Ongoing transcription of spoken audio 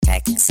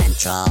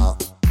Central.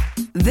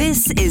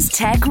 This is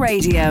Tech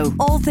Radio.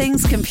 All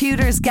things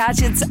computers,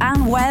 gadgets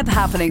and web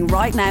happening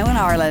right now in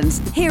Ireland.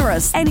 Hear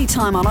us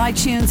anytime on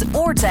iTunes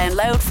or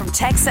download from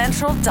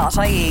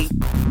techcentral.ie.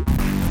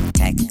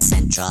 Tech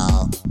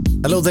Central.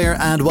 Hello there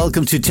and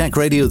welcome to Tech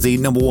Radio, the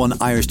number one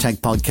Irish tech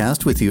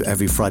podcast, with you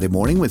every Friday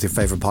morning with your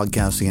favourite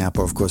podcasting app,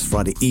 or of course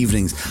Friday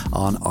evenings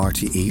on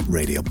RTE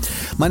Radio.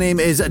 My name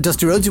is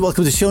Dusty Rhodes.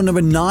 Welcome to show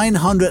number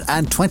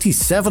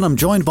 927. I'm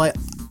joined by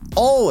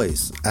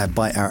always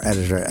by our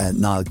editor,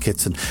 Niall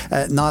Kitson.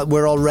 Niall,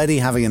 we're already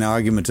having an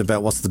argument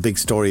about what's the big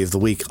story of the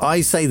week.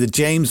 I say the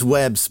James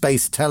Webb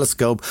Space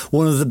Telescope,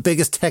 one of the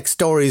biggest tech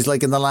stories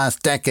like in the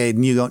last decade,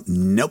 and you go,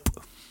 nope.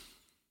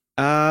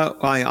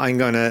 I'm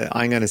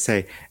gonna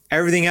say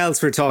everything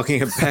else we're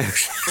talking about.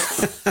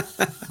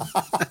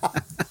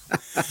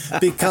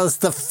 Because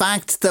the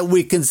fact that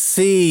we can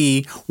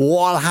see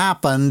what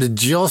happened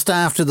just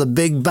after the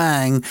Big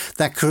Bang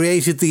that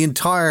created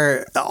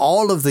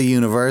all of the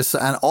universe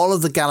and all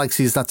of the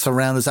galaxies that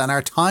surround us and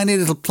our tiny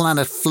little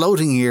planet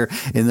floating here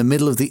in the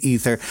middle of the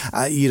ether,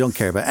 you don't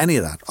care about any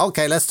of that.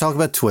 Okay, let's talk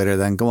about Twitter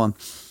then. Go on.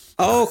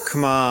 Oh,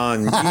 come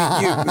on.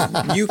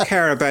 You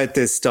care about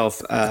this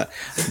stuff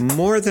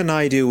more than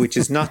I do, which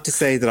is not to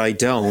say that I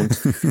don't.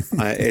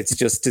 It's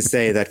just to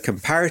say that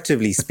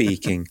comparatively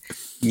speaking,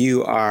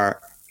 you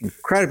are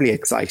incredibly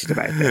excited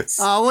about this.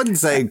 I wouldn't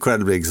say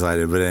incredibly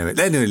excited, but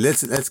anyway,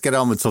 let's get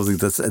on with something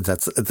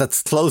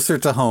that's closer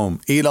to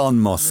home. Elon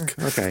Musk.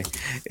 Okay,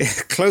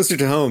 closer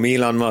to home.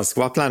 Elon Musk.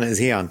 What planet is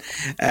he on?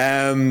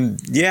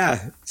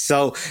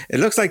 So it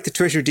looks like the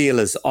Twitter deal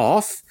is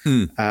off,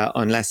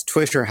 unless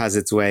Twitter has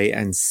its way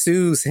and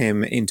sues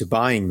him into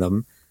buying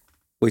them,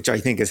 which I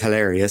think is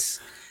hilarious.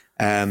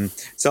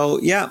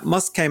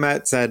 Musk came out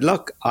and said,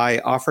 look, I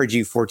offered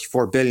you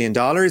 $44 billion.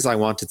 I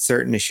wanted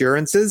certain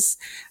assurances,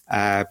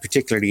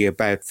 particularly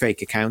about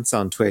fake accounts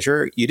on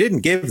Twitter. You didn't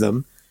give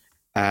them,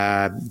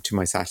 to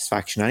my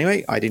satisfaction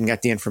anyway. I didn't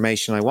get the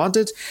information I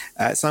wanted.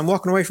 So I'm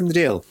walking away from the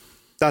deal.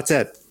 That's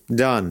it.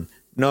 Done.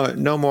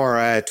 No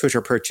more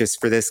Twitter purchase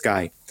for this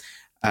guy.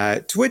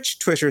 To which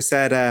Twitter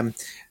said,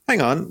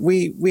 hang on,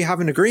 we have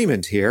an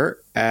agreement here.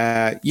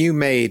 You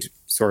made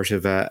sort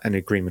of an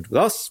agreement with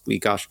us. We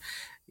got...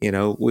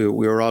 we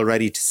were all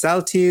ready to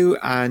sell to you,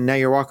 and now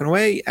you're walking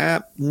away.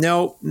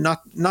 No,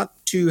 not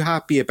too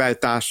happy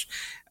about that.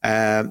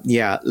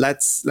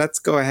 Let's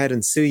go ahead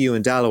and sue you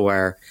in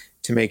Delaware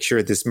to make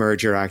sure this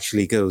merger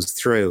actually goes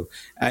through.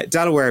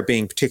 Delaware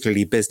being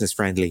particularly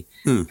business-friendly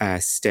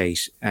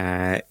state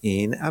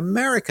in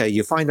America.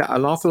 You find that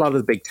an awful lot of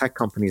the big tech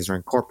companies are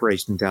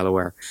incorporated in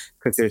Delaware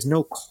because there's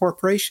no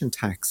corporation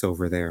tax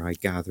over there, I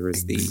gather,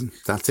 is the...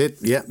 That's it,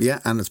 yeah.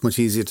 And it's much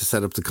easier to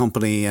set up the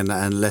company and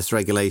less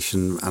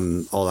regulation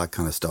and all that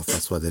kind of stuff.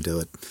 That's why they do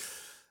it.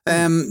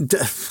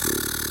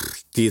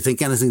 Do you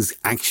think anything's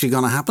actually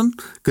going to happen?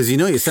 Because you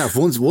know yourself,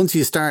 once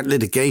you start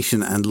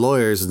litigation and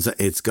lawyers, and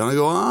it's going to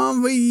go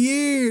on for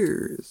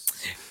years.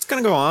 It's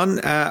going to go on.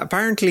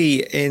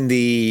 Apparently, in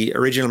the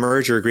original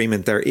merger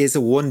agreement, there is a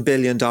 $1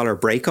 billion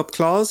breakup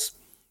clause.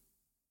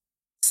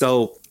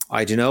 So,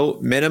 I don't know,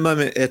 minimum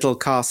it'll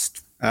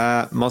cost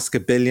Musk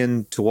 $1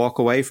 billion to walk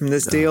away from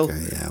this deal.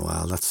 Okay, yeah,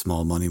 well, that's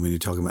small money when you're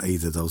talking about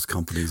either of those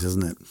companies,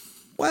 isn't it?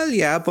 Well,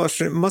 yeah,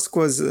 but Musk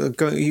was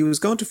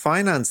going to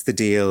finance the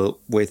deal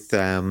with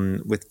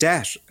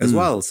debt as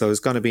well. So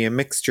it's going to be a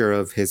mixture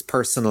of his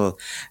personal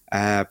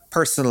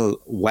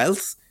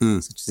wealth,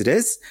 such as it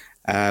is,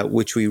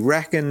 which we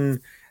reckon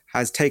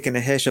has taken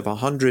a hit of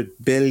 $100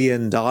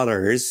 billion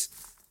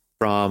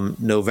from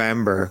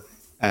November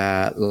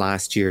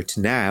last year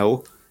to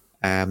now.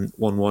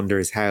 One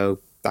wonders how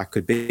that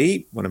could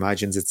be. One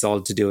imagines it's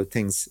all to do with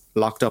things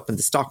locked up in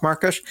the stock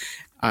market,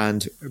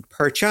 and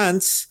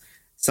perchance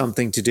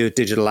something to do with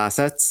digital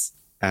assets,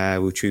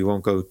 which we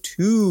won't go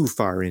too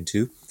far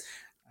into.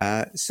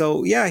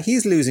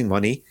 He's losing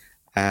money.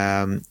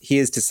 He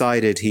has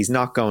decided he's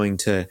not going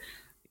to,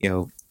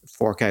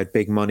 fork out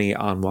big money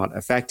on what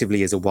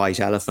effectively is a white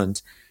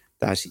elephant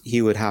that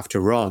he would have to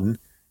run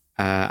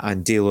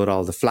and deal with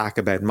all the flack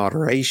about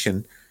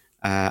moderation.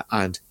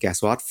 And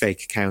guess what?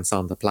 Fake accounts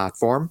on the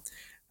platform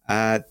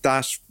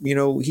that,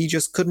 he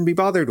just couldn't be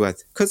bothered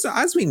with. Because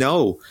as we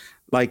know,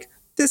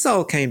 this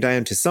all came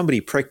down to somebody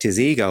pricked his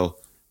ego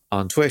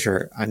on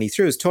Twitter and he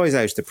threw his toys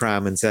out the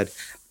pram and said,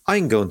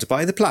 I'm going to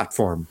buy the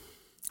platform.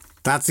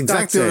 That's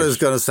exactly what I was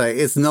going to say.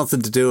 It's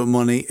nothing to do with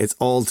money. It's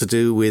all to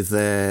do with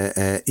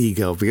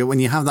ego. Because when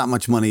you have that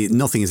much money,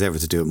 nothing is ever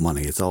to do with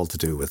money. It's all to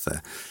do with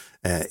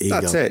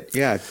ego. That's it,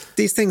 yeah.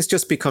 These things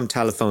just become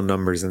telephone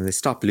numbers and they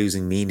stop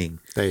losing meaning.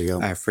 There you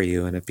go. For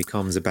you, and it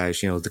becomes about,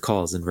 the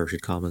cause,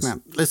 inverted commas. Yeah.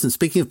 Listen,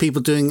 speaking of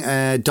people doing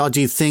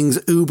dodgy things,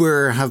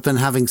 Uber have been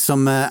having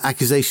some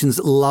accusations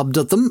lobbed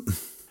at them.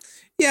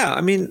 Yeah,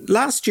 I mean,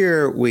 last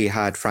year we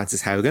had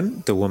Frances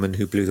Haugen, the woman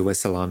who blew the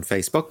whistle on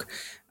Facebook,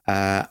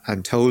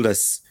 and told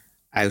us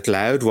out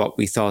loud what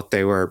we thought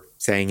they were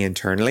saying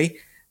internally.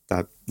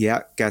 That,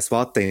 yeah, guess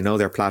what? They know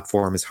their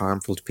platform is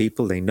harmful to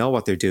people. They know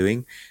what they're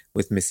doing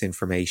with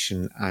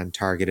misinformation and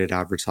targeted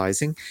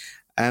advertising.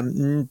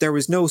 There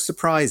was no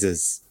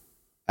surprises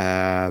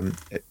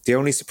The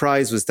only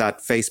surprise was that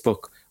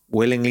Facebook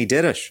willingly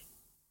did it.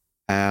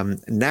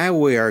 Now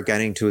we are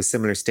getting to a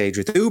similar stage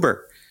with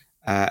Uber,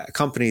 a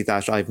company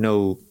that I've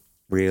no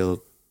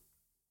real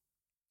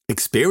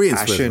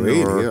experience with,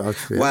 really.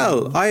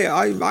 Well,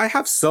 I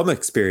have some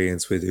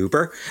experience with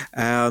Uber,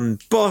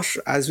 but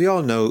as we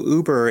all know,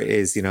 Uber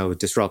is, a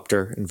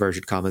disruptor,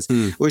 inverted commas,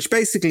 which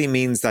basically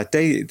means that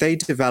they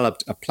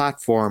developed a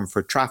platform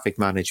for traffic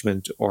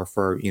management or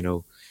for,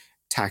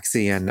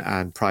 taxi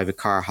and private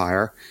car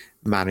hire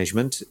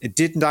management. It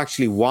didn't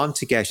actually want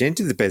to get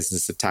into the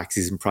business of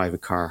taxis and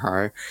private car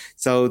hire,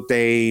 so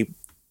they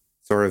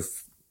sort of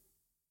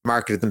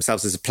marketed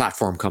themselves as a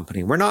platform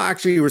company. We're not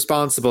actually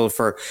responsible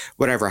for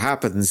whatever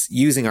happens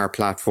using our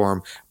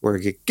platform. We're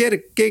a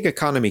gig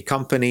economy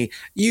company.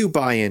 You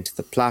buy into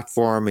the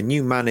platform and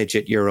you manage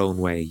it your own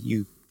way.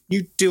 You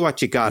do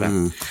what you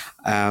gotta,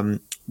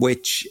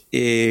 which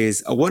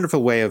is a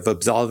wonderful way of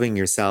absolving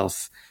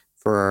yourself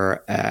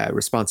for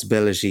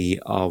responsibility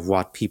of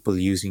what people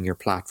using your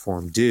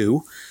platform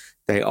do.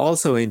 They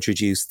also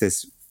introduced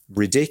this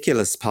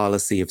ridiculous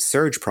policy of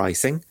surge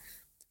pricing,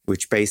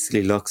 which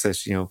basically looks at,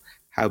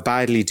 how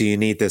badly do you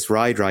need this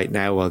ride right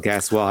now? Well,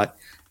 guess what?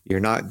 You're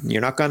not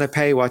going to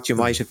pay what you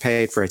might have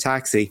paid for a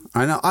taxi.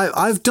 I know.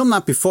 I've done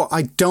that before.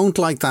 I don't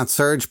like that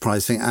surge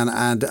pricing, and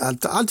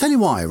I'll tell you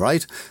why.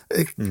 Right?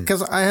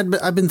 Because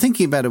I've been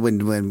thinking about it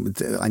when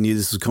I knew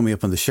this was coming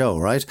up on the show.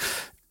 Right?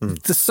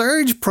 The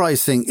surge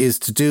pricing is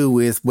to do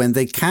with when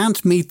they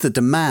can't meet the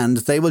demand,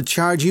 they will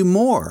charge you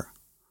more.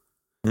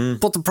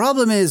 But the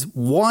problem is,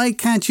 why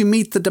can't you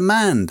meet the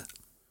demand?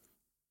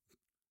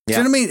 Do you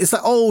know what I mean? It's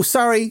like, oh,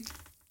 sorry,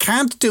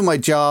 can't do my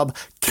job,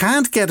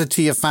 can't get it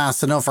to you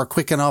fast enough or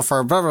quick enough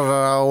or blah, blah,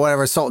 blah, or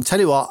whatever. So I'll tell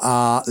you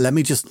what, let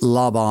me just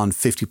lob on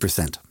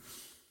 50%.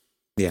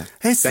 Yeah.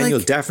 Then you'll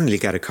definitely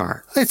get a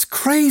car. It's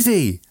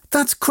crazy.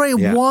 That's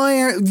crazy. Yeah.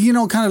 Why are,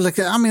 kind of like,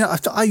 I mean,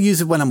 I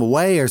use it when I'm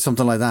away or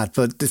something like that,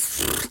 but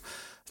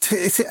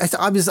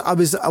I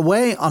was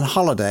away on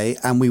holiday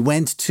and we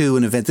went to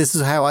an event. This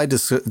is how I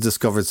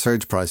discovered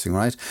surge pricing,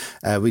 right?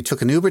 We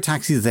took an Uber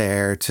taxi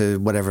there to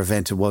whatever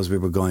event it was we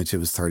were going to. It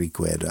was 30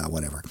 quid,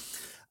 whatever.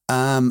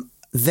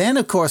 Then,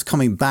 of course,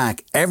 coming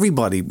back,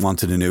 everybody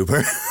wanted an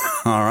Uber.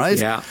 All right.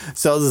 Yeah.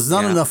 So there's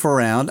not enough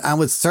around. And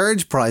with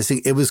surge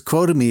pricing, it was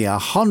quoting me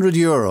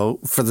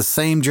 €100 for the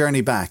same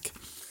journey back.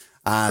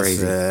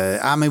 Crazy.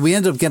 I mean, we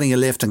ended up getting a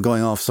lift and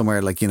going off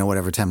somewhere like,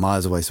 10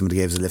 miles away. Somebody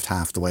gave us a lift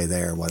half the way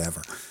there,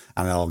 whatever.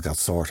 And it all got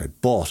sorted.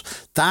 But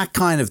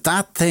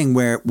that thing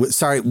where,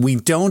 we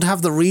don't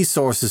have the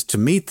resources to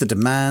meet the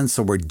demand,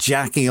 so we're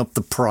jacking up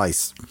the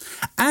price.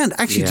 And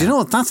actually, do you know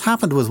what? That's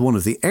happened with one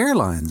of the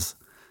airlines.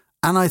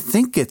 And I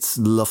think it's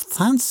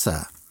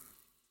Lufthansa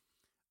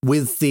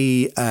with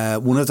the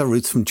one of the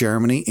routes from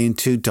Germany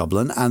into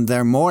Dublin. And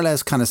they're more or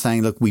less kind of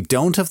saying, look, we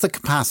don't have the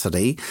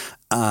capacity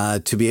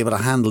to be able to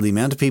handle the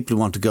amount of people who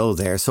want to go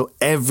there. So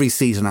every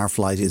seat on our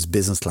flight is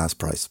business class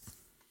price.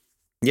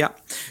 Yeah.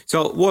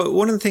 So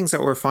one of the things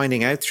that we're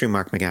finding out through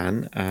Mark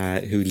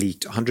McGann, who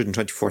leaked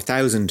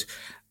 124,000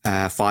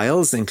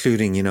 files,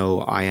 including,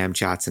 IM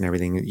chats and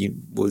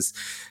everything, was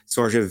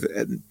sort of...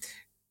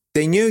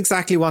 They knew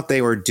exactly what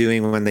they were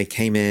doing when they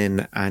came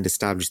in and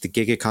established the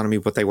gig economy,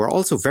 but they were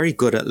also very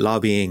good at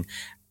lobbying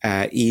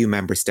EU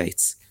member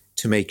states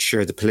to make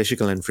sure the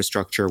political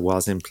infrastructure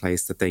was in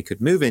place that they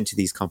could move into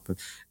these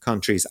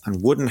countries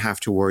and wouldn't have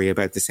to worry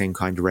about the same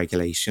kind of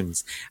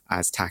regulations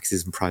as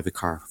taxis and private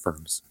car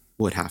firms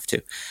would have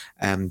to.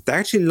 They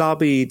actually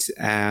lobbied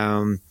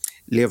Leo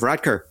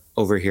Varadkar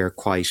over here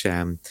quite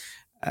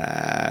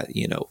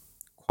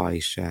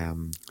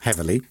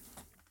heavily.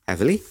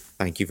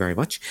 Thank you very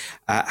much.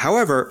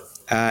 However,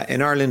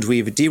 in Ireland, we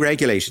have a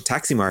deregulated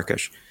taxi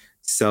market.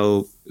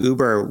 So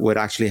Uber would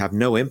actually have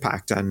no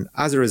impact. And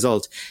as a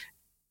result,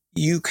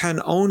 you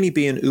can only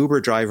be an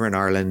Uber driver in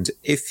Ireland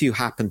if you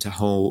happen to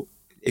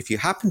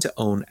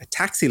own a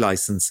taxi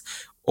license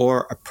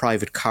or a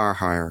private car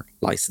hire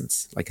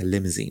license, like a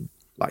limousine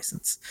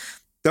license.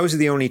 Those are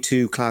the only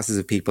two classes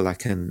of people that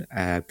can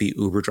be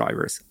Uber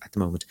drivers at the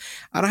moment.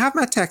 And I have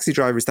met taxi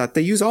drivers that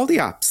they use all the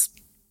apps.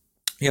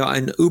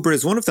 And Uber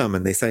is one of them.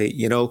 And they say,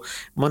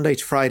 Monday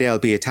to Friday, I'll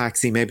be a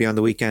taxi. Maybe on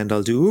the weekend,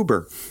 I'll do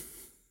Uber.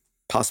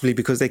 Possibly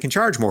because they can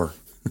charge more,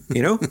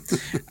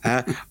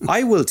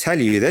 I will tell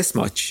you this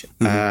much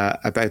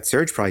about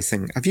surge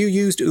pricing. Have you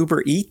used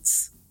Uber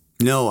Eats?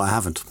 No, I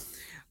haven't.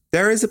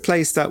 There is a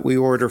place that we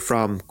order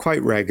from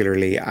quite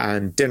regularly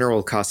and dinner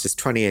will cost us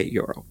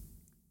 €28,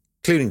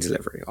 including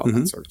delivery, all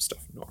that sort of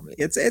stuff normally.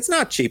 It's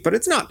not cheap, but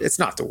it's not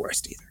the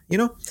worst either,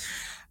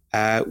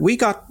 we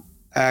got...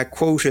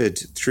 quoted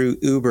through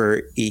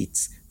Uber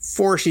Eats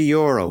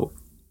 €40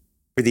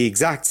 for the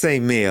exact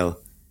same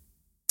meal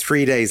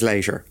 3 days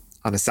later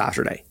on a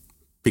Saturday.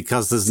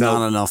 Because there's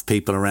not enough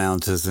people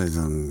around to...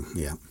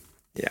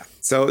 Yeah.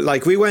 So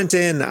we went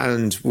in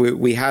and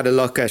we had a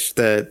look at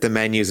the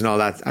menus and all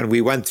that, and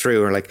we went through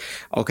and we're like,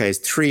 okay, it's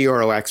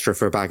 €3 extra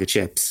for a bag of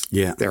chips.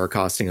 Yeah. They were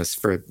costing us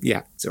for...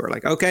 Yeah. So we're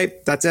like, okay,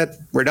 that's it.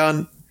 We're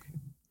done.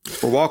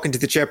 We're walking to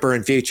the chipper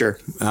in future.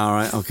 All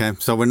right, okay.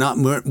 So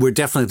we're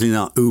definitely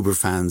not Uber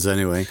fans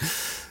anyway.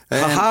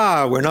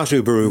 Haha, we're not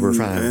Uber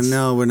fans.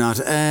 No, we're not.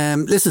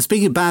 Listen,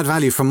 speaking of bad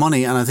value for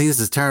money, and I think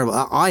this is terrible.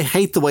 I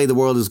hate the way the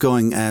world is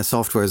going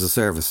software as a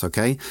service,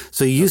 okay?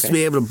 So you used to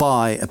be able to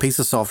buy a piece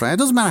of software. It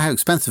doesn't matter how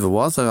expensive it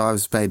was. I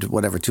was paid,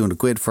 whatever, 200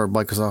 quid for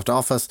Microsoft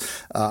Office.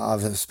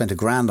 I've spent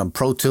 $1,000 on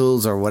Pro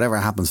Tools or whatever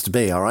it happens to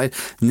be, all right?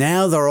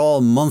 Now they're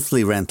all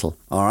monthly rental,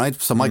 all right?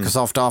 So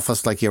Microsoft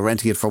Office, like you're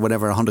renting it for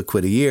whatever, 100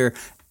 quid a year.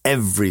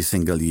 Every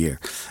single year.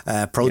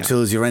 Pro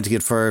Tools, you're renting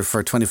it for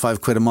 25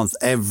 quid a month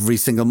every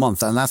single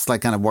month. And that's like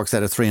kind of works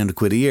out at 300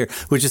 quid a year,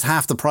 which is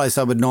half the price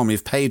I would normally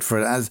have paid for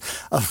it.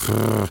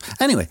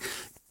 Anyway,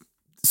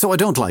 so I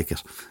don't like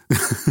it.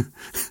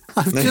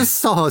 I just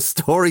saw a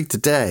story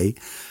today.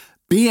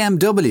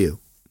 BMW,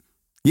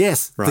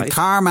 yes, the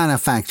car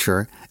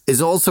manufacturer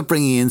is also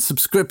bringing in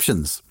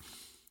subscriptions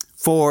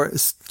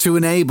to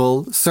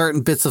enable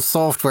certain bits of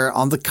software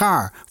on the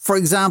car. For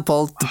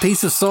example, the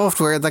piece of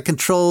software that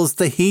controls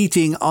the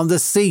heating on the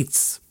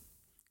seats.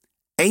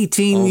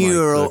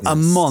 €18 a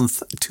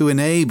month to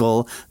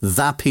enable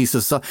that piece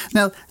of software.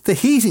 Now, the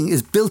heating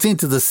is built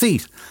into the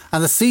seat,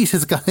 and the seat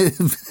has got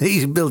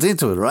heating built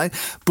into it, right?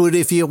 But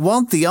if you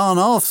want the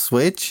on-off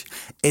switch,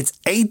 it's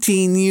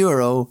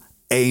 €18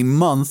 a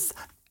month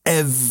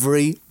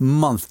every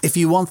month. If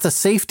you want the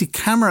safety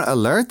camera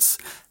alerts,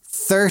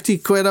 30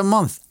 quid a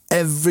month.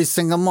 Every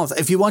single month.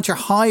 If you want your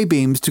high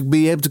beams to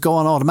be able to go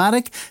on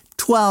automatic,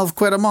 12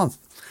 quid a month.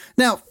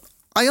 Now,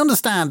 I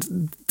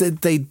understand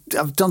that they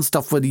have done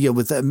stuff with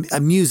a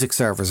music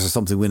service or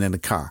something within a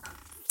car.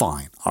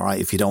 Fine. All right.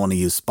 If you don't want to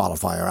use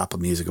Spotify or Apple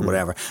Music or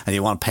whatever, and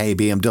you want to pay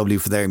BMW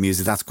for their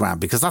music, that's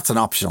grand, because that's an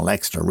optional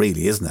extra,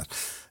 really, isn't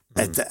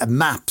it?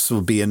 Maps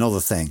would be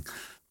another thing.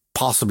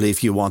 Possibly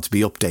if you want to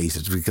be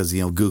updated because,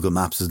 Google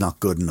Maps is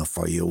not good enough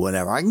for you or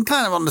whatever. I can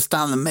kind of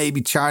understand them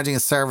maybe charging a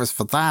service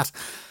for that.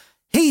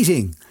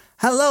 Heating.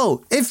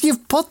 Hello. If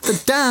you've put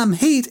the damn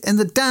heat in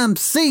the damn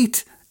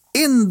seat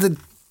in the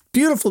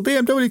beautiful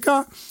BMW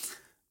car.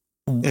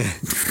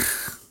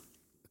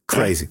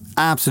 Crazy.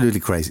 Absolutely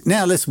crazy.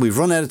 Now, listen, we've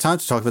run out of time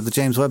to talk about the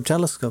James Webb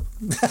Telescope.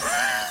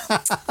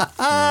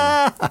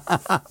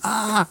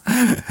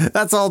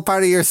 That's all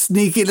part of your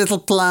sneaky little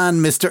plan,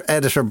 Mr.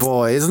 Editor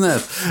Boy, isn't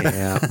it?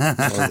 Yeah.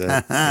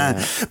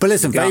 But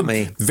listen,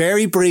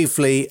 very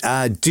briefly,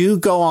 do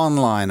go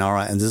online, all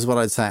right? And this is what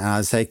I'd say. And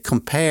I'd say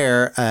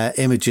compare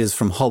images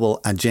from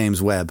Hubble and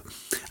James Webb.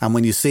 And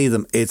when you see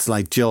them, it's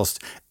like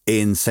just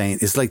insane.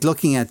 It's like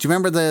looking at, do you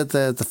remember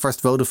the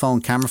first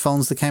Vodafone camera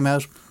phones that came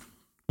out?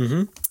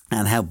 Mm-hmm.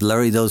 And how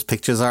blurry those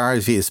pictures are,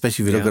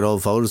 especially if you look at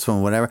old photos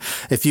from whatever.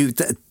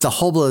 The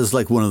Hubble is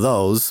like one of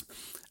those,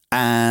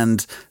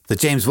 and the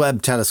James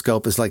Webb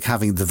Telescope is like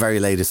having the very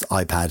latest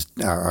iPad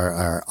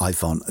or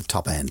iPhone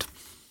top end.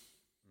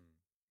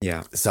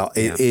 Yeah. So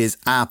it is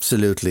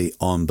absolutely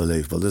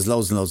unbelievable. There's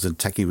loads and loads of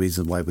techie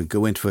reasons why we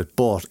go into it.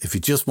 But if you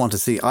just want to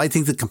see, I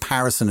think the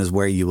comparison is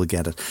where you will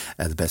get it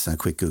the best. And a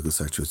quick Google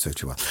search would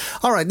search you well.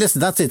 All right,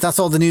 listen, that's it. That's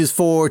all the news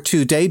for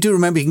today. Do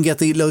remember you can get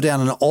the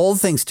lowdown on all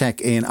things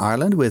tech in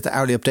Ireland with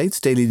hourly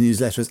updates, daily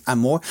newsletters and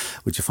more,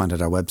 which you'll find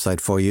at our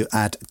website for you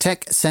at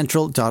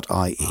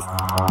techcentral.ie.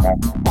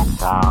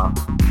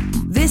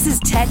 This is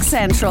Tech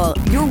Central,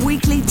 your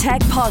weekly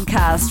tech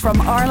podcast from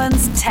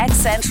Ireland's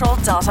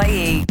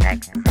techcentral.ie.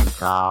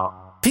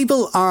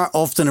 People are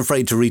often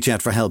afraid to reach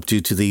out for help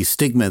due to the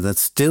stigma that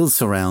still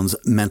surrounds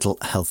mental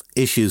health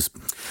issues.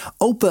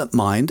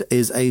 OpaMind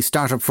is a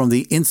startup from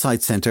the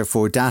Insight Centre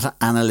for Data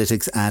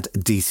Analytics at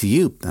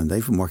DCU, and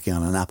they've been working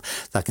on an app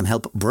that can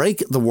help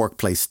break the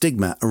workplace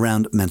stigma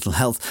around mental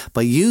health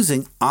by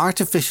using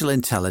artificial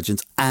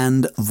intelligence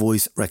and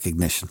voice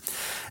recognition.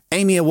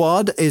 Amy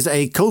Awad is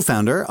a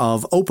co-founder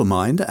of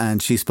OpaMind,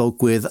 and she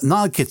spoke with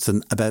Niall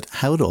Kitson about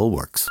how it all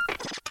works.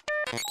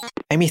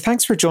 Amy,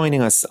 thanks for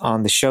joining us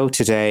on the show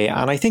today.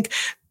 And I think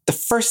the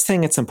first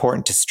thing it's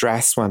important to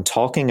stress when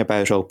talking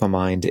about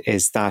OpaMind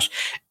is that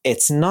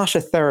it's not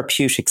a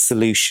therapeutic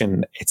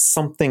solution. It's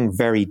something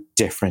very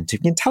different. You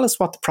can tell us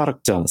what the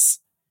product does.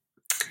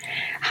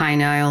 Hi,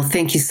 Niall.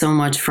 Thank you so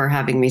much for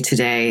having me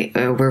today.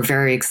 We're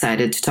very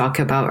excited to talk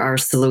about our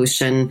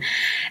solution.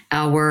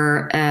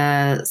 Our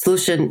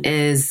solution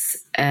is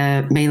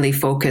mainly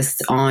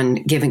focused on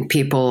giving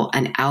people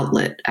an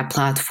outlet, a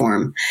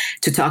platform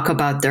to talk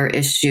about their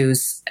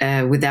issues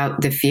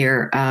without the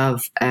fear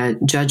of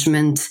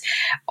judgment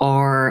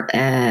or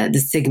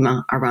the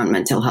stigma around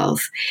mental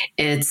health.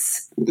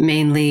 It's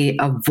mainly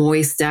a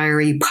voice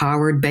diary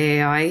powered by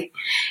AI.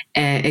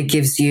 It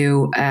gives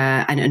you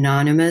an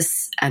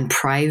anonymous and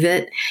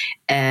private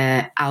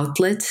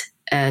outlet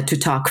to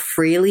talk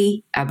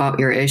freely about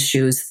your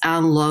issues,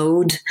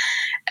 unload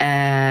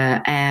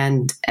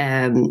and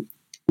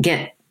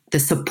get the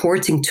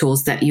supporting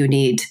tools that you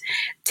need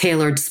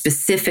tailored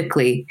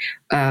specifically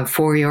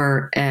for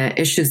your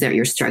issues that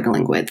you're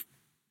struggling with.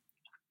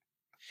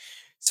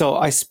 So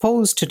I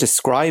suppose to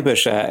describe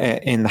it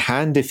in the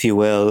hand, if you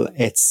will,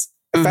 it's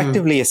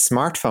effectively a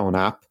smartphone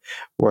app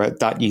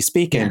that you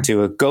speak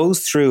into. It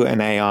goes through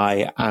an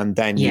AI, and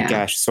then you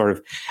get sort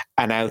of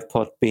an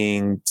output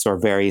being sort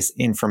of various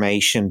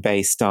information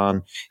based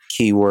on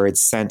keywords,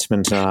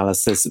 sentiment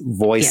analysis,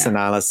 voice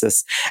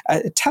analysis.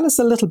 Tell us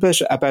a little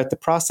bit about the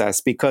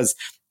process, because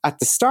at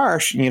the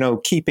start,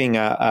 keeping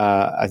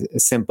a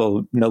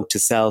simple note to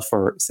self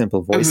or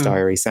simple voice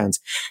diary sounds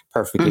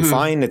perfectly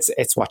fine.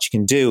 It's what you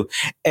can do.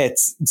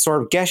 It's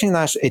sort of getting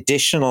that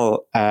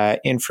additional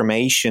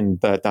information,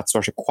 that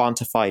sort of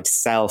quantified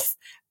self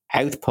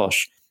output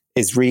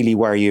is really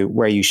where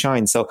you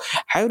shine. So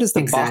how does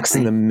the box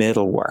in the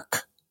middle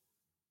work?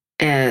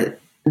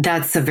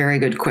 That's a very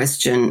good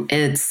question.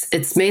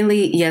 It's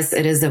mainly, yes,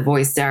 it is a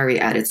voice diary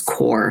at its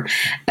core,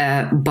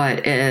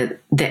 but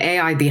the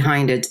AI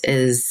behind it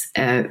is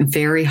a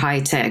very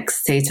high-tech,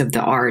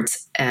 state-of-the-art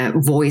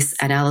voice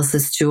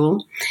analysis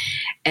tool.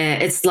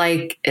 It's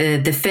like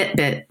the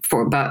Fitbit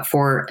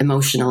for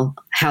emotional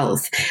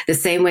health. The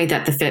same way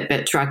that the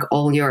Fitbit track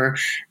all your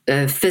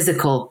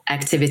physical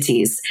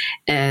activities,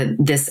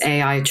 this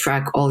AI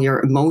track all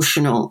your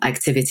emotional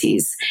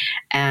activities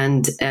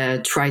and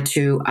try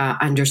to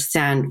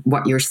understand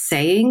what you're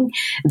saying,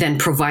 then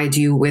provide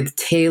you with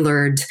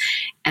tailored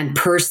and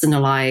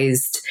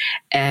personalized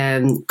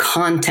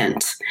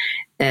content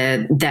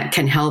that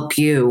can help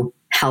you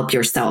help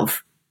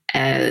yourself.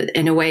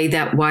 In a way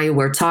that while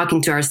we're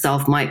talking to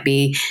ourselves might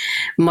be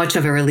much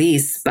of a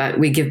release, but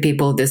we give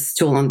people this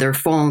tool on their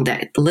phone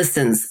that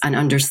listens and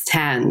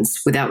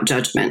understands without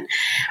judgment.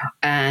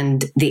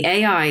 And the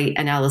AI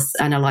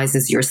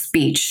analyzes your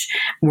speech,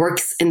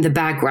 works in the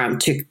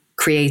background to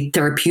create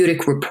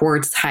therapeutic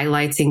reports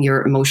highlighting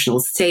your emotional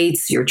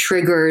states, your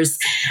triggers,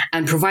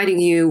 and providing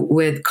you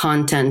with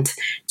content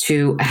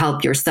to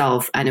help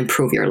yourself and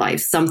improve your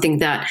life. Something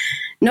that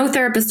no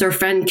therapist or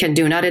friend can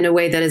do, not in a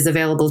way that is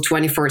available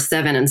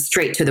 24/7 and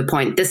straight to the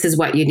point. This is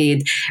what you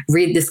need.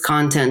 Read this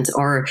content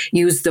or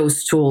use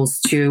those tools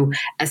to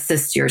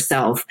assist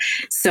yourself.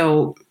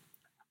 So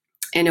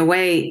in a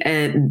way,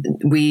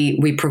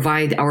 we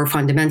provide our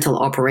fundamental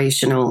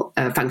operational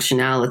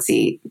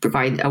functionality,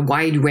 provide a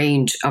wide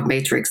range of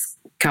matrix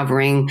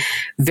covering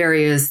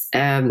various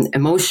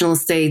emotional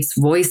states,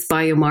 voice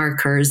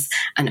biomarkers,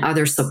 and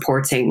other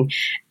supporting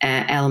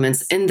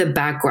elements in the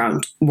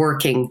background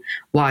working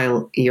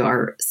while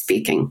you're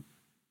speaking.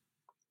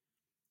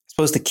 I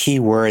suppose the key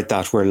word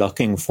that we're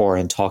looking for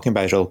in talking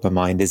about Open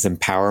Mind is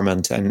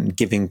empowerment and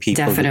giving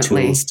people the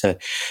tools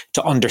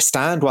to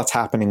understand what's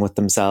happening with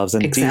themselves.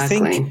 And do you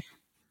think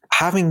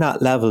having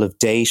that level of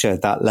data,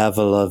 that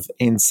level of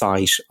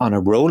insight on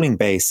a rolling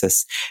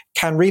basis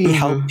can really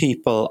help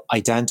people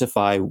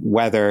identify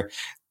whether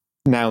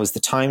now is the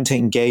time to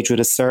engage with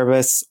a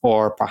service,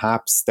 or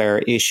perhaps their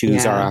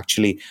issues are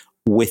actually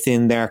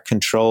within their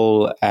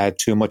control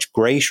to a much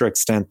greater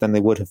extent than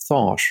they would have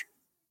thought?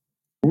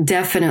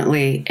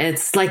 Definitely.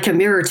 It's like a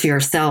mirror to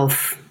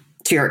yourself,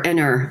 to your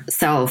inner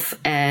self.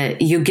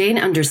 You gain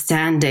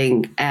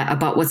understanding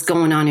about what's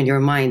going on in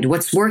your mind,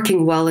 what's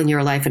working well in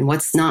your life and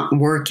what's not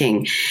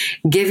working.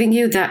 Giving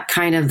you that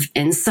kind of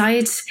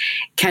insight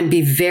can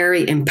be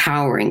very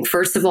empowering.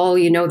 First of all,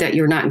 you know that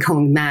you're not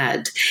going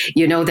mad.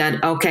 You know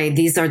that, okay,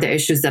 these are the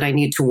issues that I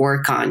need to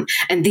work on.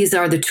 And these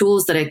are the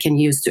tools that I can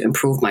use to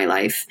improve my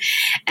life.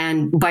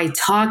 And by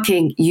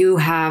talking, you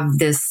have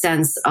this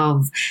sense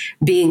of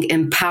being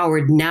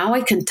empowered. Now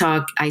I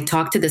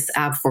talk to this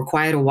app for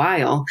quite a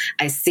while.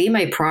 I see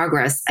my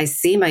progress. I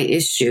see my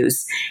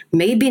issues.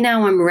 Maybe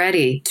now I'm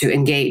ready to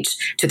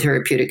engage to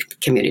therapeutic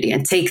community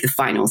and take the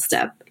final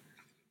step.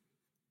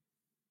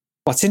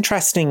 What's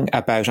interesting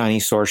about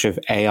any sort of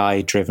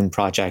AI-driven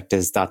project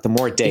is that the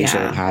more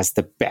data it has,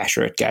 the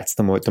better it gets,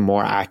 the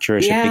more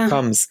accurate it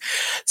becomes.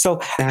 So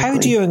how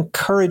do you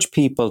encourage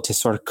people to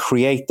sort of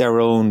create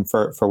their own,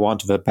 for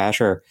want of a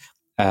better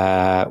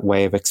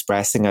way of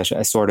expressing it,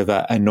 a sort of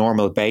a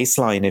normal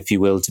baseline, if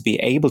you will, to be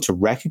able to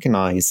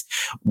recognize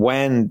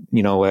when,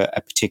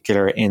 a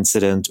particular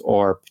incident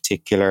or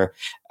particular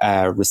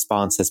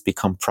response has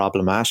become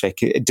problematic?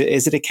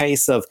 Is it a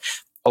case of,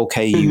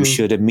 okay, you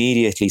should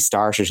immediately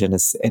start it in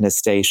a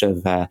state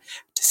of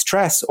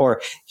distress,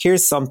 or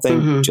here's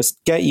something,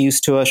 just get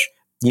used to it.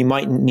 You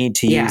might need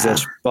to use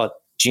it, but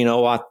do you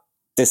know what?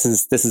 This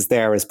is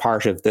there as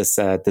part of this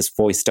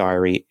voice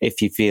diary. If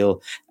you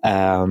feel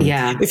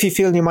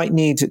you might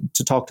need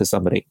to talk to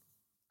somebody.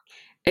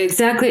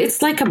 Exactly.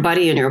 It's like a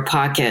buddy in your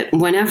pocket.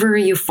 Whenever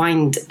you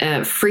find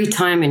free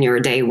time in your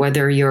day,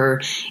 whether you're,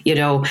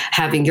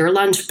 having your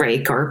lunch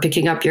break or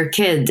picking up your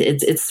kid,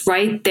 it's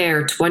right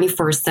there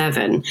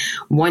 24/7.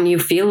 When you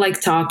feel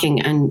like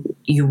talking and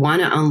you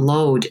want to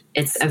unload,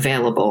 it's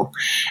available.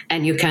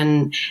 And you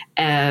can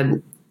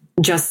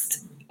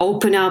just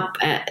open up,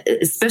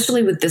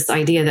 especially with this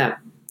idea that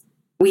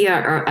we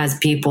are, as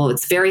people,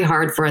 it's very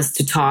hard for us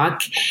to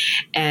talk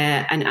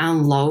and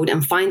unload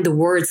and find the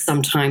words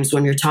sometimes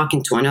when you're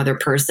talking to another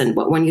person.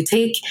 But when you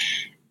take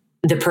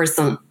the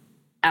person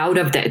out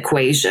of the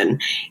equation,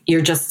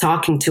 you're just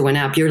talking to an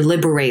app, you're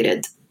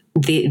liberated.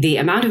 The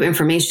amount of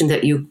information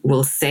that you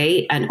will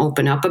say and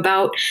open up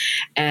about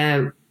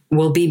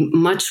will be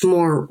much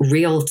more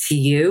real to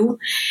you,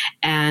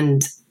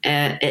 and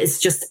it's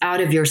just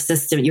out of your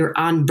system. You're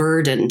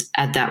unburdened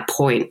at that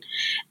point,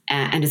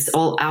 and it's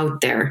all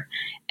out there.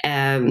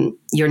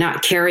 You're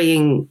not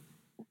carrying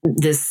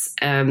this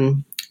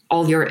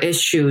all your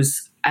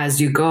issues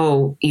as you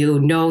go. You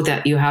know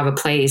that you have a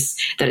place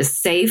that is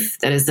safe,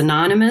 that is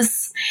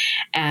anonymous,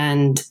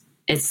 and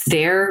it's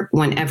there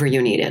whenever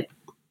you need it.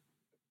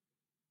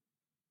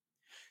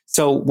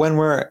 So when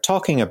we're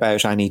talking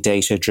about any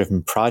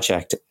data-driven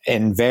project,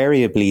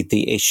 invariably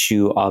the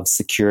issue of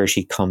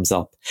security comes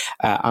up.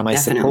 And I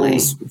Definitely.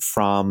 suppose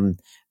from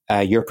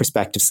your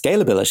perspective,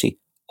 scalability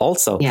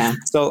also. Yeah.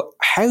 So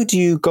how do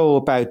you go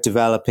about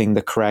developing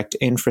the correct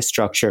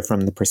infrastructure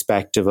from the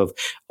perspective of,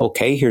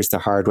 okay, here's the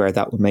hardware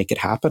that will make it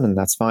happen, and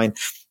that's fine.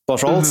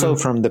 But also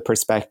from the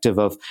perspective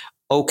of,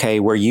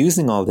 okay, we're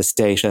using all this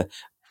data,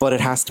 but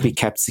it has to be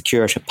kept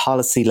secure at a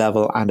policy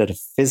level and at a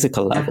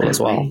physical level as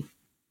well.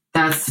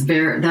 That's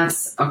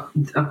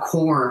a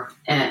core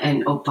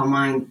in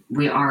OpenMind.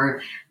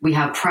 We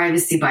have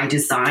privacy by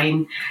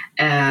design.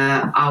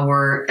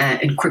 Our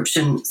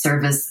encryption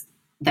service,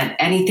 that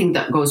anything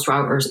that goes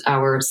through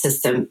our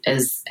system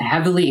is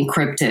heavily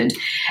encrypted,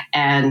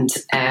 and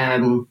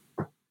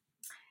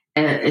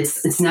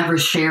it's never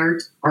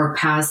shared or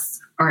passed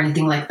or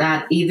anything like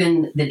that.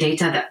 Even the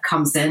data that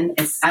comes in,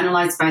 it's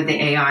analyzed by the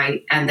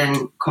AI and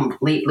then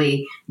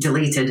completely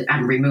deleted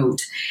and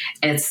removed.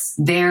 It's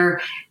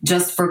there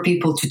just for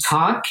people to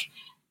talk.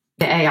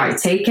 The AI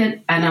take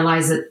it,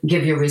 analyze it,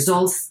 give you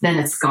results, then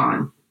it's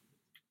gone.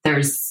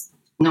 There's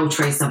no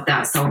trace of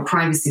that. So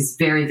privacy is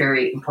very,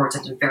 very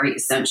important and very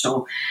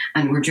essential.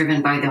 And we're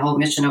driven by the whole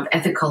mission of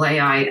ethical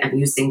AI and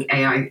using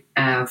AI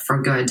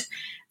for good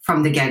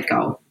from the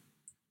get-go.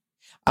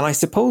 And I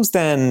suppose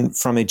then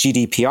from a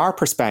GDPR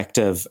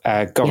perspective,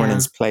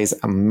 governance plays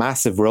a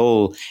massive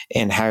role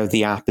in how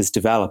the app is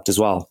developed as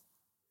well.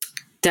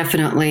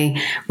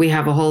 Definitely. We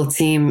have a whole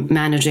team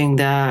managing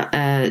the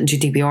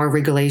GDPR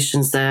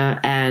regulations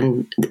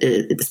and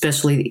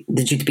especially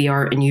the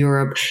GDPR in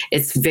Europe.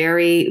 It's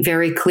very,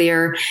 very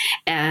clear.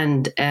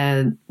 And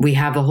we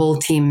have a whole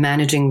team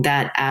managing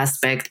that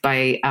aspect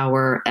by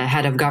our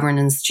head of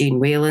governance, Jean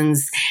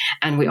Whelans.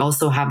 And we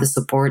also have the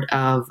support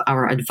of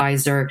our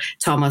advisor,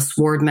 Thomas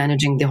Ward,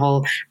 managing the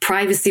whole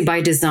privacy by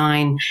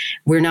design.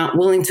 We're not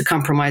willing to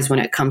compromise when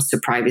it comes to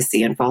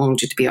privacy and following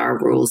GDPR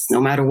rules,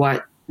 no matter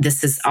what.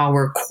 This is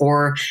our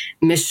core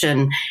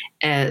mission,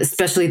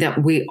 especially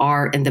that we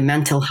are in the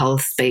mental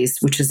health space,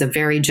 which is a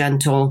very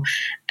gentle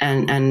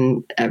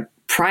and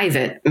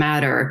private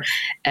matter.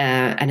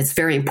 And it's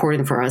very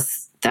important for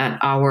us that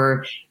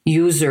our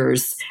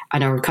users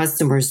and our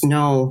customers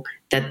know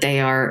that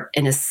they are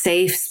in a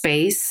safe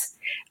space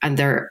and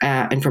their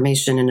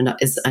information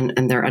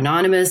and they're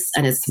anonymous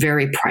and it's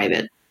very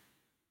private.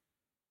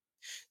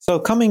 So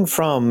coming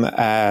from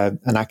an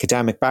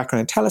academic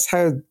background, tell us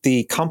how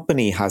the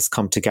company has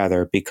come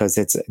together, because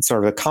it's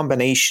sort of a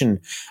combination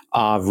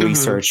of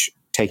research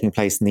taking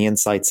place in the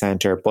Insight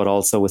Center, but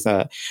also with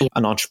an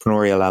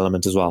entrepreneurial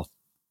element as well.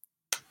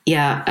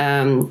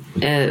 Yeah.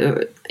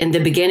 In the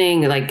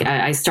beginning, like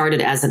I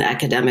started as an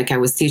academic. I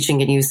was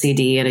teaching in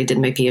UCD and I did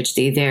my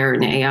PhD there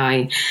in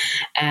AI.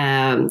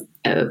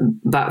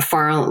 But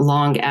far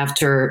long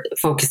after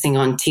focusing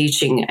on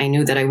teaching, I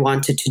knew that I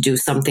wanted to do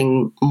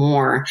something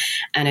more.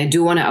 And I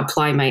do want to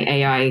apply my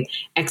AI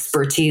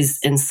expertise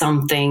in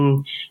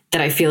something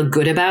that I feel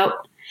good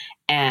about.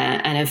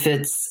 And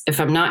if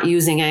I'm not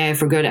using AI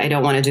for good, I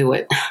don't want to do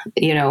it.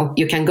 You know,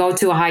 you can go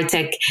to a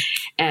high-tech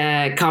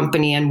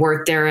company and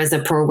work there as a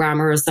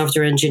programmer or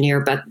software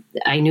engineer, but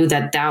I knew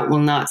that will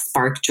not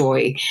spark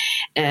joy.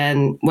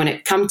 And when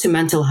it comes to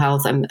mental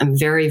health, I'm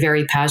very,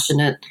 very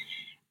passionate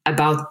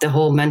about the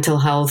whole mental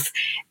health,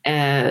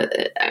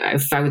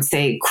 if I would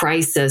say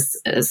crisis,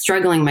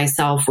 struggling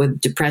myself with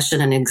depression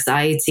and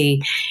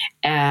anxiety.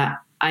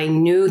 I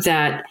knew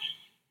that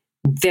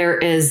there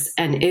is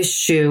an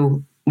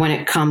issue when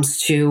it comes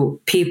to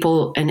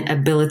people and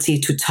ability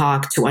to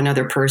talk to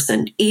another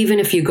person. Even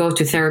if you go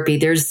to therapy,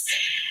 there's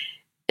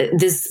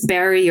this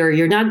barrier.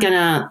 You're not going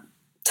to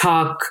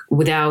talk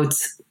without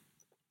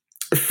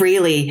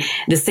freely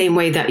the same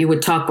way that you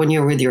would talk when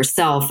you're with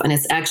yourself. And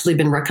it's actually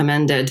been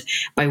recommended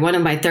by one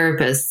of my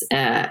therapists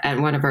at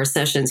one of our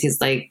sessions. He's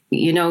like,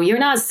 you know, you're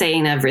not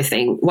saying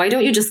everything. Why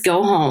don't you just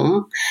go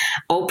home,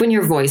 open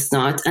your voice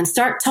note and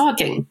start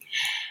talking?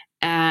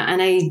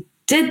 And I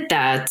did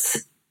that.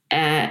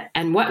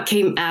 And what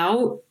came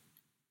out,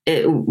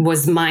 it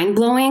was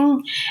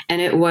mind-blowing.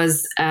 And it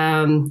was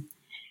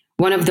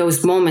one of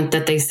those moments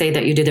that they say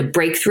that you did a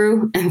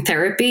breakthrough in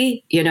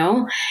therapy, you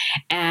know?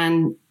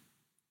 And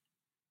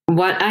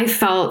what I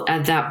felt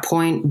at that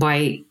point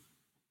by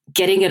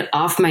getting it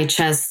off my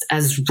chest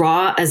as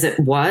raw as it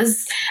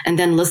was, and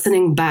then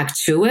listening back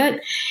to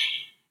it,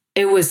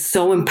 it was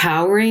so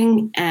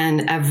empowering.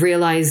 And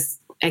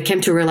I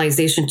came to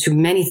realization to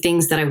many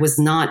things that I was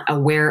not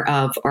aware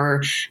of,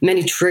 or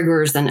many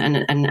triggers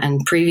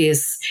and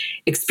previous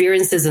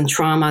experiences and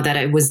trauma that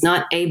I was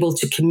not able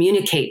to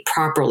communicate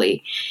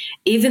properly.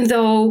 Even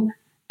though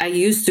I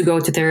used to go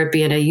to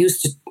therapy, and I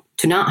used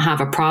to not have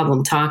a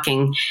problem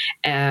talking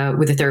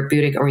with the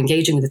therapeutic or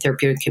engaging with the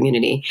therapeutic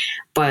community.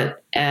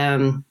 But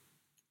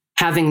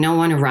having no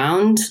one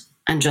around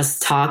and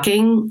just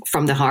talking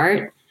from the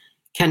heart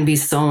can be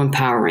so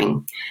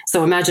empowering.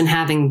 So imagine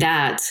having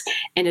that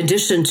in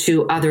addition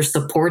to other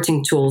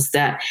supporting tools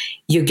that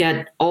you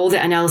get all the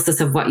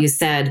analysis of what you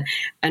said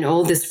and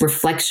all this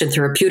reflection,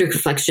 therapeutic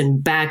reflection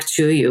back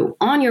to you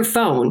on your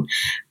phone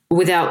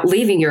without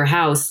leaving your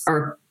house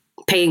or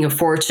paying a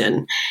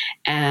fortune,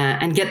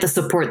 and get the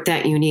support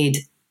that you need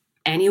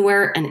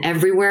anywhere and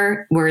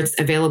everywhere where it's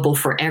available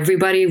for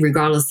everybody,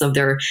 regardless of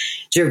their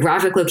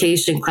geographic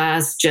location,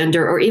 class,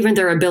 gender, or even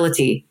their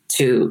ability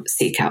to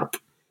seek help.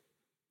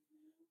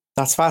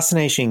 That's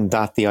fascinating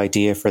that the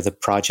idea for the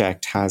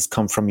project has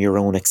come from your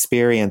own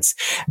experience,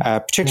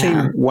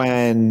 particularly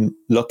when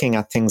looking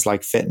at things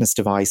like fitness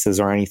devices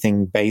or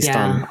anything based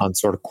on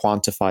sort of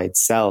quantified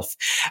self.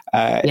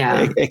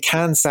 It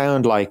can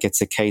sound like it's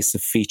a case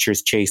of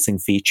features chasing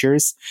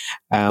features.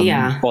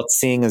 But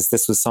seeing as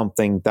this was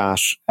something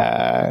that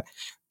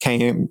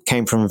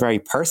came from a very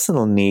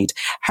personal need,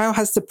 how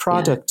has the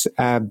product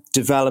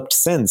developed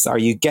since? Are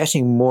you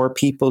getting more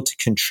people to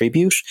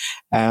contribute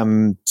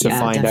to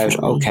find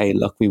out, okay,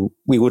 look,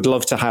 we would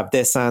love to have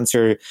this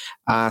answer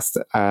asked,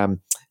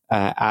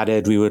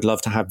 added, we would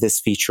love to have this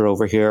feature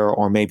over here,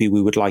 or maybe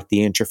we would like the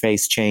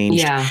interface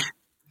changed.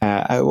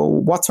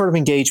 What sort of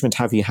engagement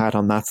have you had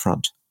on that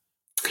front?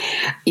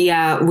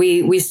 Yeah,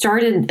 we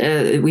started,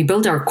 we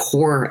built our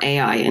core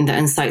AI in the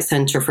Insight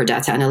Center for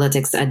Data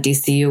Analytics at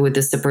DCU with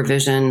the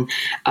supervision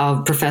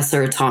of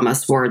Professor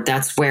Thomas Ward.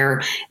 That's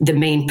where the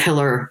main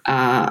pillar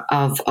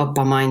of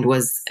OpaMind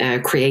was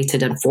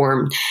created and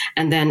formed.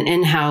 And then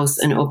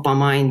in-house in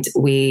OpaMind,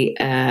 we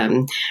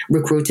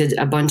recruited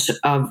a bunch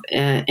of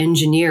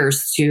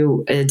engineers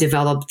to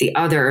develop the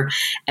other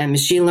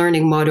machine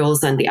learning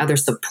models and the other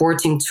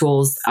supporting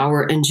tools.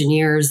 Our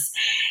engineers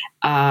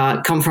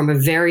come from a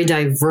very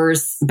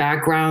diverse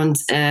background.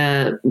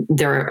 They're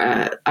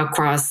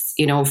across,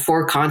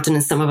 4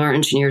 continents. Some of our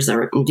engineers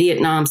are in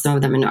Vietnam, some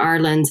of them in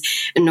Ireland,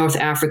 in North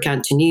Africa,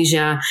 and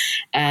Tunisia.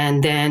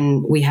 And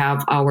then we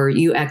have our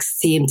UX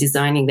team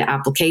designing the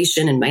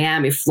application in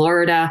Miami,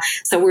 Florida.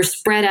 So we're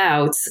spread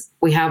out.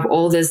 We have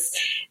all this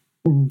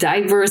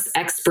diverse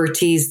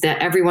expertise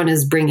that everyone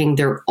is bringing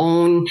their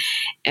own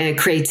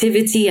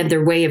creativity and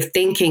their way of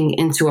thinking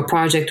into a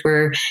project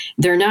where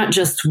they're not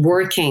just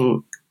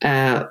working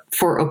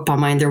for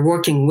OpaMind, they're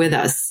working with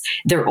us.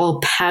 They're all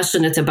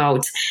passionate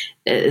about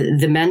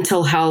the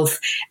mental health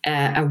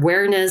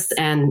awareness,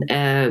 and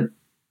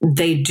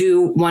they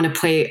do want to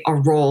play a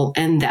role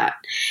in that.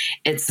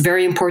 It's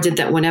very important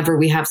that whenever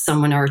we have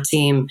someone on our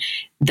team,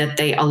 that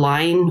they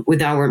align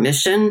with our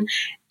mission.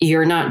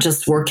 You're not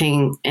just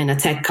working in a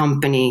tech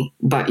company,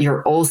 but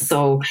you're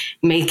also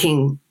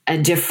making a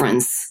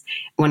difference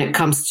when it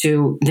comes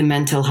to the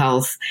mental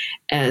health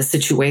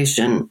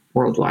situation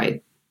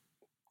worldwide.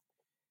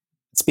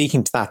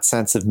 Speaking to that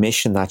sense of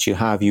mission that you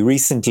have, you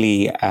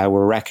recently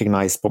were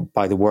recognized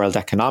by the World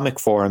Economic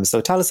Forum.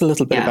 So tell us a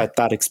little bit about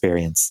that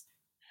experience.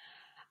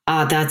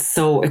 That's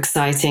so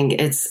exciting.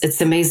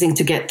 It's amazing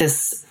to get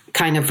this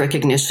kind of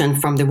recognition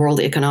from the World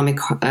Economic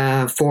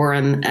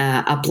Forum.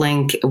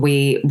 Uplink,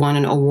 we won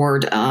an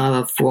award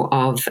of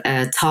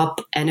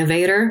top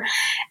innovator,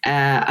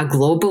 a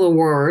global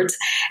award,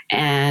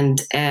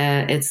 and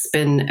it's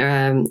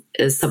been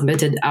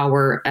submitted.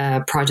 Our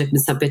project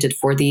been submitted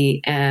for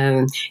the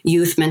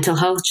Youth Mental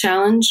Health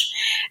Challenge.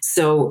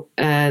 So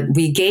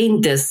we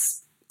gained this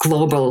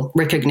global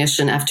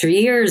recognition after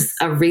years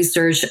of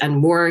research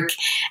and work.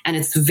 And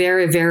it's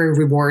very, very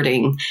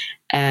rewarding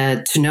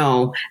to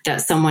know that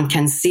someone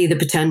can see the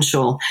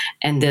potential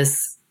in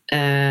this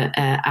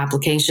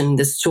application,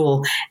 this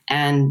tool.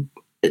 And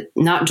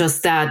not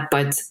just that,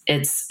 but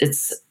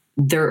it's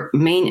their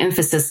main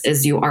emphasis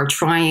is you are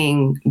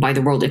trying, by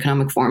the World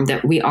Economic Forum,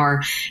 that we are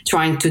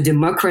trying to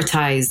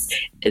democratize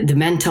the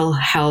mental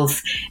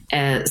health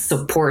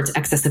support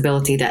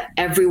accessibility, that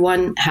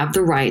everyone have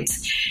the right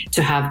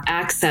to have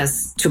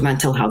access to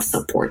mental health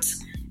support.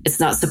 It's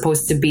not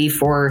supposed to be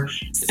for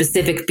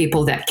specific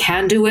people that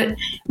can do it,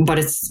 but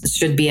it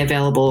should be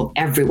available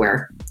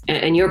everywhere,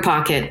 in your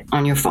pocket,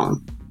 on your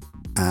phone.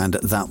 And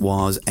that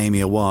was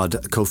Amy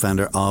Awad,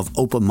 co-founder of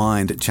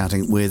OpaMind,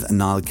 chatting with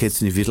Niall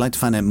Kitson. If you'd like to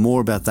find out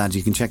more about that,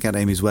 you can check out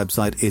Amy's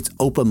website. It's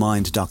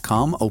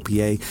opamind.com,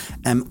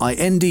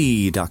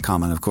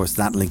 OPAMIND.com. And of course,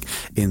 that link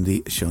in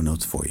the show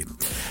notes for you.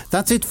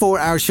 That's it for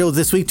our show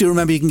this week. Do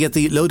remember you can get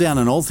the lowdown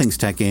on all things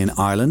tech in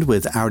Ireland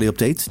with hourly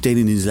updates,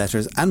 daily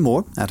newsletters and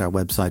more at our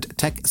website,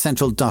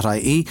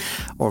 techcentral.ie.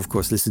 Or of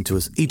course, listen to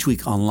us each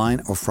week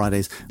online or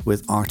Fridays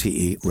with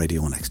RTE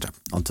Radio 1 Extra.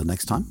 Until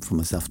next time, from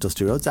myself,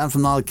 Dusty Rhodes, and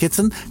from Niall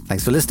Kitson,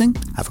 thanks for listening.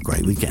 Have a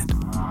great weekend.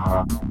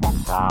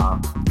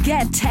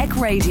 Get Tech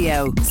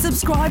Radio.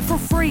 Subscribe for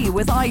free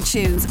with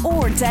iTunes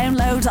or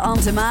download on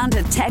demand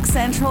at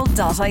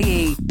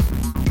techcentral.ie.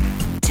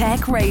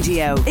 Tech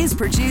Radio is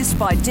produced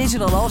by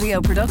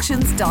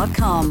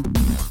digitalaudioproductions.com.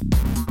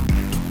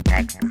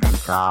 Tech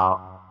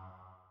Central.